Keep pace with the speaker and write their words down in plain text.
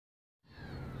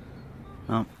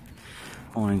Oh,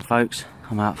 morning folks,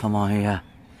 I'm out for my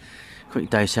quick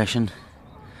day session.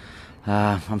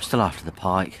 I'm still after the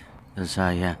pike. There's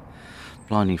a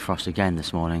blinding frost again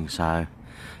this morning, so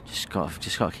just got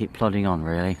to keep plodding on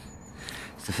really.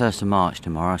 It's the 1st of March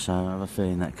tomorrow, so I have a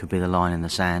feeling that could be the line in the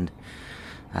sand,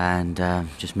 and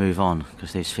just move on,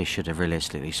 because these fish should have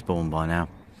realistically spawned by now.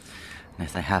 And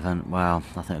if they haven't, well,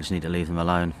 I think I just need to leave them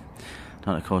alone.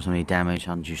 Don't want to cause them any damage,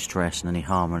 undue stress and any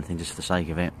harm or anything just for the sake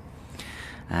of it.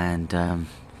 And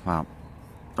well,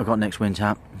 I've got next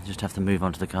winter, just have to move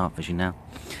on to the carp fishing now,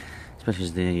 especially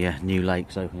as the new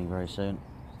lake's opening very soon.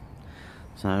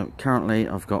 So currently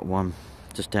I've got one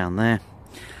just down there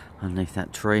underneath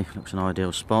that tree, looks an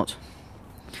ideal spot,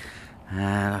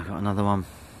 and I've got another one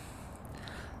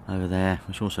over there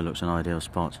which also looks an ideal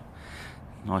spot.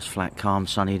 Nice flat calm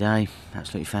sunny day,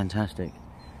 absolutely fantastic.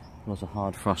 Lots of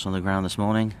hard frost on the ground this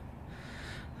morning.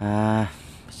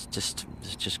 It's just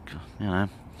you know,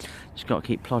 just got to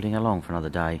keep plodding along for another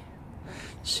day,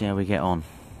 see how we get on.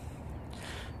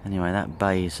 Anyway, that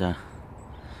bay's does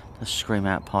scream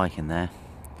out pike in there.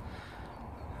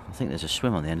 I think there's a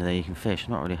swim on the end of there you can fish.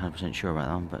 I'm not really 100% sure about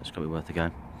that one, but it's got to be worth a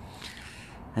go.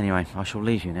 Anyway, I shall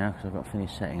leave you now because I've got to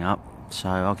finish setting up, so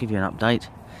I'll give you an update.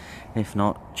 If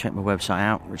not, check my website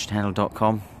out,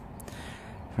 richardhandel.com,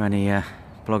 for any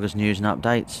bloggers news and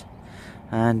updates,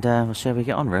 and we'll see how we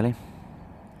get on really.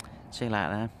 See you later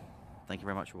there. Thank you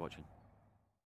very much for watching.